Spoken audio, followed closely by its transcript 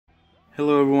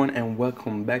Hello everyone and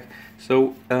welcome back.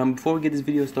 Before we get this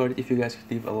video started, if you guys could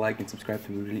leave a like and subscribe,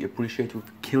 we really appreciate you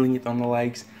killing it on the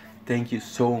likes. Thank you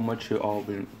so much, you all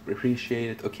will appreciate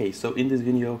it. Okay, so in this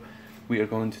video we are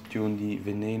going to tune the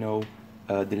Veneno,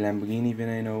 the Lamborghini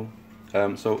Veneno.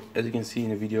 So as you can see in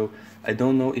the video, I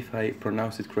don't know if I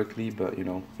pronounced it correctly, but you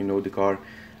know the car.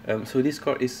 So this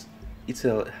car it's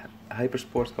a hyper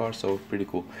sports car, so pretty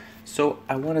cool. So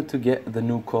I wanted to get the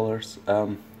new colors.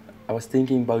 I was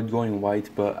thinking about going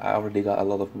white, but I already got a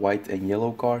lot of white and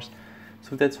yellow cars,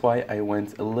 so that's why I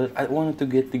went a little. I wanted to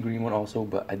get the green one also,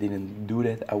 but I didn't do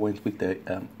that. I went with the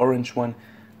orange one.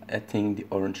 I think the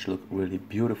orange looked really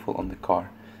beautiful on the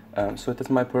car. So that's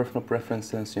my personal preference.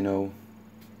 Since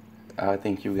I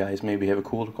think you guys maybe have a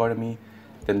cooler car than me,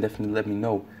 then definitely let me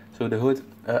know. So the hood,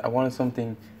 I wanted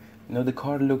something. The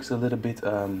car looks a little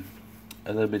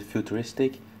bit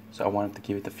futuristic, so I wanted to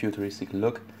give it a futuristic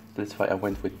look. That's why I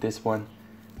went with this one.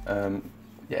 Yeah,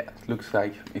 it looks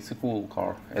like it's a cool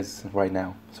car as right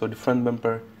now. So the front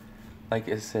bumper, like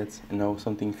I said,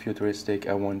 something futuristic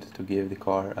I wanted to give the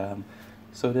car.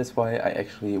 So that's why I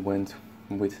actually went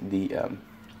with the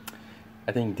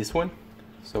I think this one.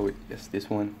 So yes, this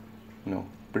one,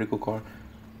 pretty cool car.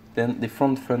 Then the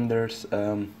front fenders,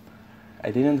 I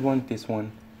didn't want this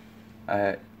one.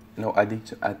 No, I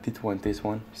did want this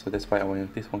one, so that's why I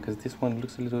wanted this one, because this one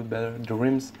looks a little bit better. The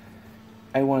rims,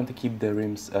 I wanted to keep the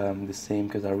rims the same,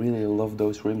 because I really love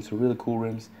those rims, really cool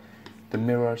rims. The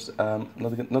mirrors,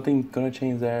 nothing gonna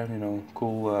change there,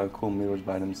 cool mirrors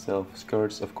by themselves.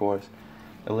 Skirts, of course,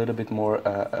 a little bit more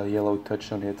a yellow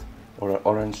touch on it, or an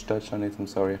orange touch on it, I'm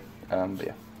sorry. But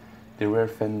yeah, the rear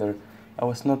fender, I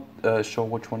was not sure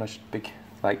which one I should pick.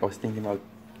 Like, I was thinking about,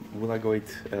 will I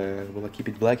keep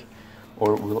it black,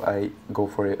 or will I go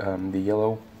for the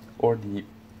yellow or the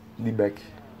black?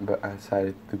 But I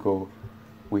decided to go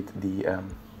with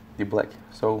the black.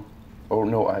 So, or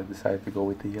no, I decided to go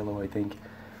with the yellow, I think.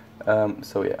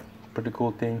 So yeah, pretty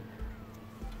cool thing.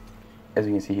 As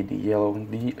you can see, the yellow,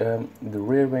 the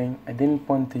rear wing. I didn't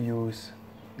want to use,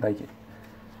 like,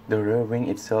 the rear wing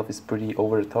itself is pretty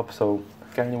over the top, so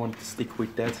I kind of wanted to stick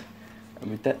with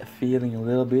that feeling a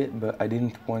little bit. But I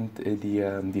didn't want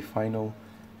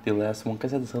the last one,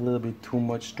 because it's a little bit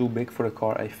too big for the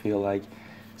car, I feel like.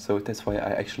 So that's why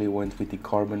I actually went with the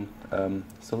carbon.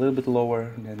 It's a little bit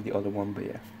lower than the other one, but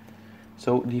yeah.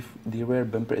 So the rear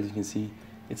bumper, as you can see,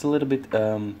 it's a little bit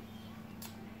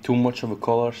too much of a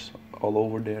colors all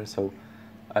over there, so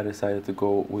I decided to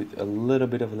go with a little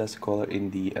bit of less color in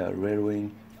the rear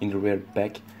wing, in the rear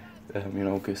back,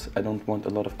 because I don't want a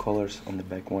lot of colors on the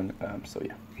back one. So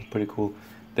yeah, pretty cool.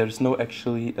 There's no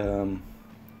actually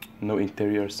no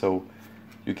interior, so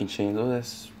you can change. Oh,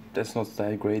 that's not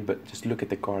that great, but just look at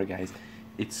the car, guys.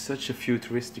 It's such a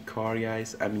futuristic car,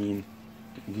 guys. I mean,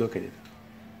 look at it.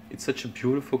 It's such a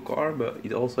beautiful car, but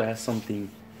it also has something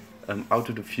out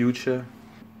of the future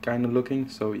kind of looking.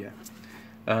 So yeah.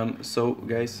 So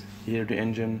guys, here the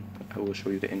engine. I will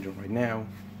show you the engine right now.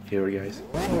 Here, guys.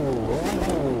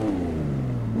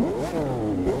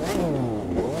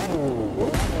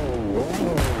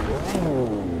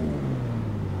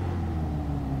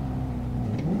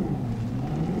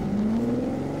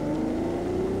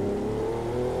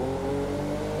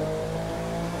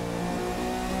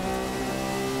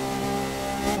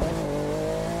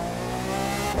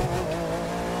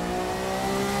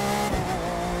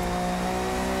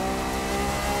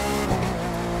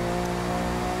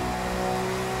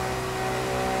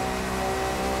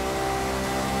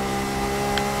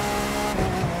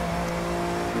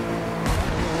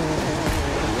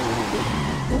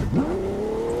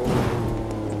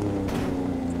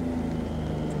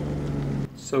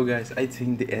 So guys, I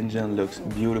think the engine looks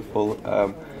beautiful.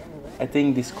 I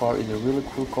think this car is a really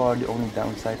cool car. The only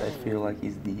downside I feel like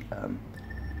is the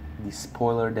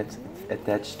spoiler that's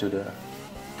attached to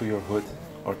your hood,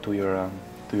 or to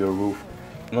your roof.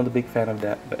 I'm not a big fan of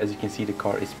that, but as you can see, the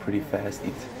car is pretty fast.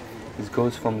 It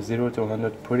goes from 0 to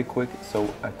 100 pretty quick,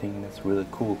 so I think that's really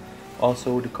cool.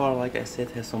 Also, the car, like I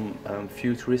said, has some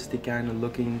futuristic kind of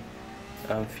looking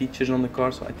features on the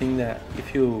car, so I think that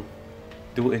if you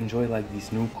do enjoy like these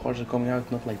new cars are coming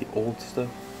out, not like the old stuff,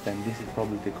 then this is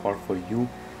probably the car for you.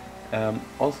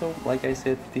 Also, like I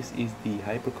said, this is the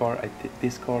hypercar.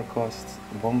 This car costs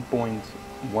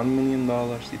 $1.1 million.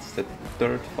 It's the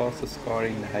third fastest car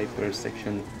in the hyper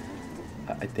section,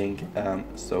 I think.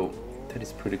 So that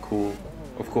is pretty cool.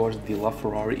 Of course, the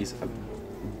LaFerrari is a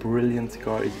brilliant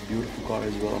car. It's a beautiful car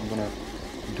as well. I'm gonna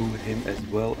do him as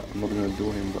well. I'm not gonna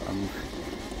do him, but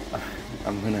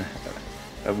I'm gonna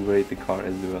upgrade the car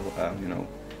as well,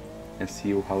 and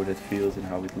see how that feels and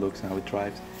how it looks and how it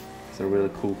drives. It's a really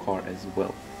cool car as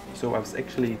well. So I was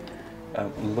actually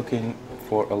looking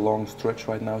for a long stretch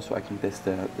right now so I can test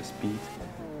the speed.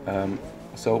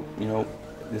 So you know,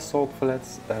 the salt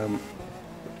flats,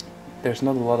 there's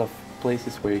not a lot of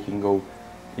places where you can go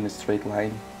in a straight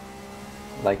line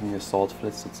like in the salt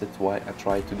flats, so that's why I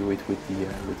tried to do it with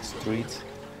the streets.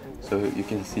 So you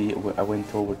can see I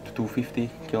went over to 250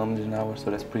 kilometers an hour,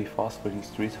 so that's pretty fast for the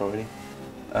streets already.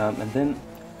 And then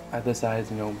I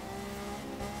decided, you know,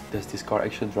 does this car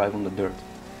actually drive on the dirt?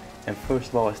 And first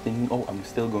of all I was thinking, oh, I'm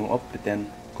still going up, but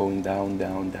then going down,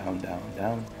 down, down, down,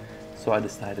 down. So I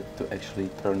decided to actually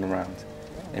turn around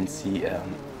and see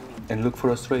and look for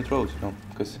a straight road, you know,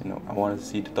 because you know I wanted to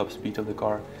see the top speed of the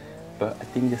car. But I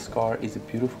think this car is a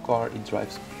beautiful car. It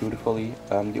drives beautifully.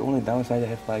 The only downside I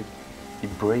have, like, the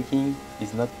braking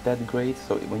is not that great.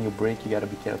 So when you brake, you gotta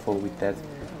be careful with that.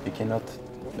 You cannot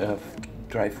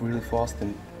drive really fast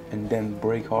and then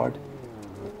brake hard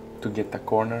to get the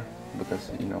corner,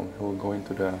 because you know you'll go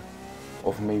into the,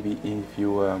 or maybe if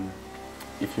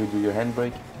you do your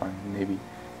handbrake, fine, maybe,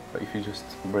 but if you just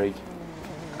brake,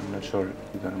 I'm not sure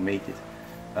you're gonna make it.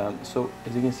 So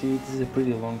as you can see, this is a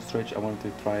pretty long stretch. I wanted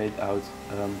to try it out,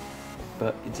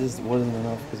 but it just wasn't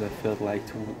enough because I felt like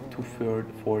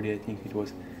 240, I think it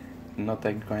was not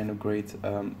that kind of great.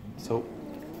 So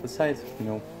besides, you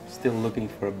know, still looking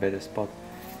for a better spot.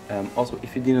 Also,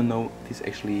 if you didn't know, this is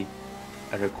actually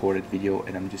a recorded video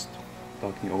and I'm just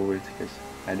talking over it because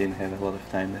I didn't have a lot of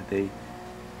time that day,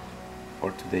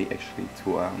 or today actually,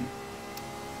 to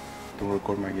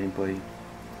record my gameplay.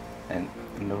 And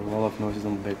there are a lot of noises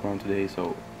in the background today,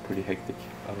 so pretty hectic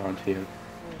around here.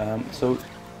 So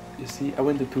you see, I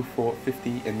went to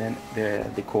 250 and then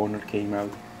the corner came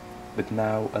out, but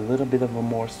now a little bit of a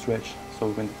more stretch, so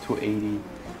we went to 280,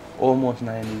 almost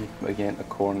 90, again a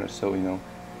corner. So you know,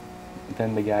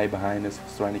 then the guy behind us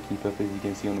was trying to keep up, as you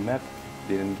can see on the map,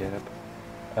 didn't get up.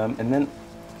 And then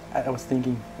I was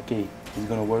thinking, okay, it's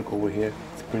gonna work over here.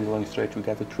 It's a pretty long stretch. We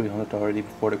got to 300 already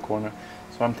before the corner.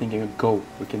 So I'm thinking, go,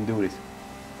 we can do this.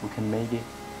 We can make it,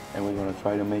 and we're gonna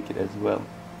try to make it as well.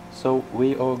 So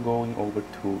we are going over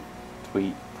to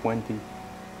 320,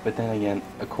 but then again,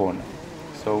 a corner.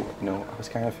 So, you know, I was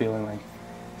kind of feeling like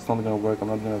it's not gonna work. I'm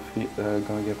not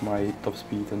gonna get my top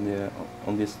speed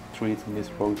on this street, on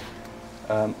this road.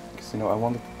 Because, you know, I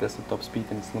wanted to test the top speed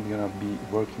and it's not gonna be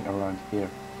working around here.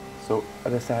 So I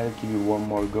decided to give it one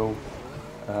more go,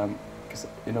 because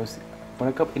you know,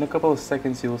 in a couple of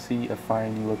seconds you'll see a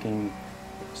fine looking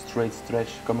straight stretch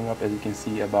coming up, as you can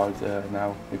see about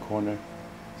now the corner.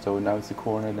 So now it's a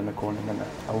corner, then a corner, then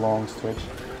a long stretch,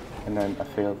 and then I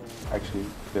failed. Actually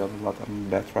failed a lot. I'm a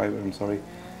bad driver, I'm sorry.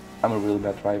 I'm a really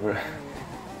bad driver.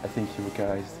 I think you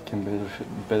guys can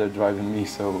better drive than me,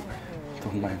 so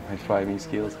don't mind my driving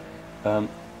skills.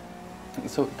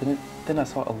 So then I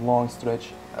saw a long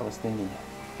stretch. I was thinking,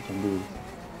 I can do it.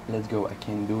 Let's go, I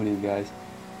can do this, guys.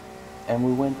 And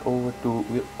we went over to,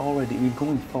 we're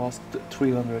going fast,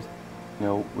 300. You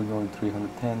know, we're going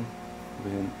 310.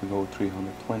 Then we go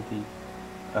 320.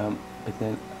 But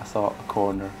then I saw a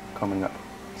corner coming up.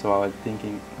 So I was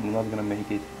thinking, I'm not gonna make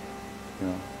it, you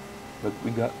know. But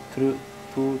we got through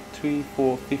to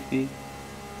 450,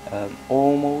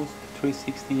 almost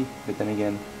 360. But then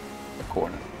again, a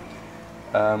corner.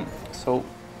 So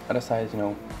I decided, you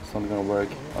know, it's not gonna work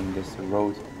on this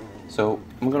road, so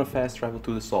I'm gonna fast travel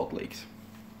to the Salt Lakes.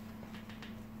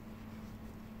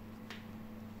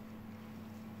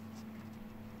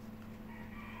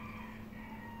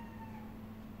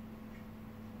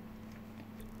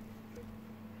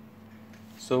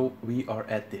 So we are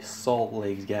at the Salt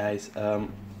Lakes, guys.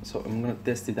 So I'm gonna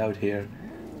test it out here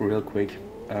real quick.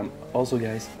 Also,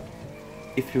 guys,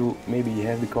 if you maybe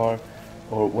have the car,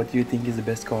 or what do you think is the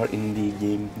best car in the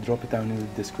game, drop it down in the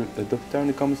description, drop it down in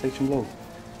the comment section below.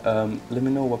 Let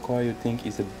me know what car you think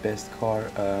is the best car.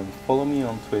 Follow me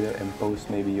on Twitter and post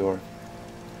maybe your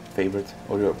favorite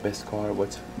or your best car,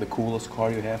 what's the coolest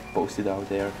car you have, post it out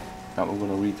there. Now I'm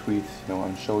gonna retweet, you know,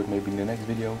 and show it maybe in the next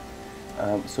video.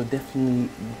 So definitely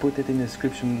put it in the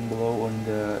description below, or in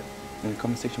the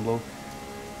comment section below.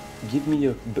 Give me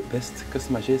your best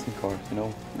customization car, you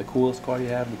know, the coolest car you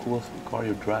have, the coolest car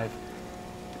you drive.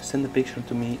 Send a picture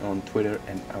to me on Twitter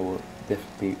and I will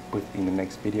definitely put it in the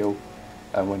next video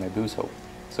when I do so.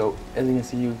 So as you can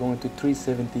see, you're going to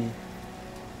 370.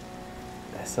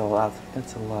 That's a lot,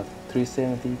 that's a lot.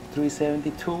 370,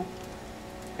 372,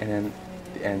 and then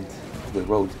the end of the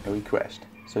road, and we crashed.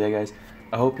 So yeah, guys,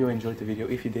 I hope you enjoyed the video.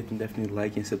 If you did, then definitely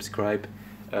like and subscribe.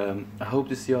 I hope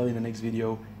to see you all in the next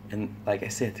video. And like I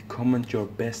said, comment your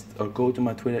best, or go to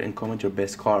my Twitter and comment your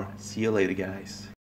best car. See you later, guys.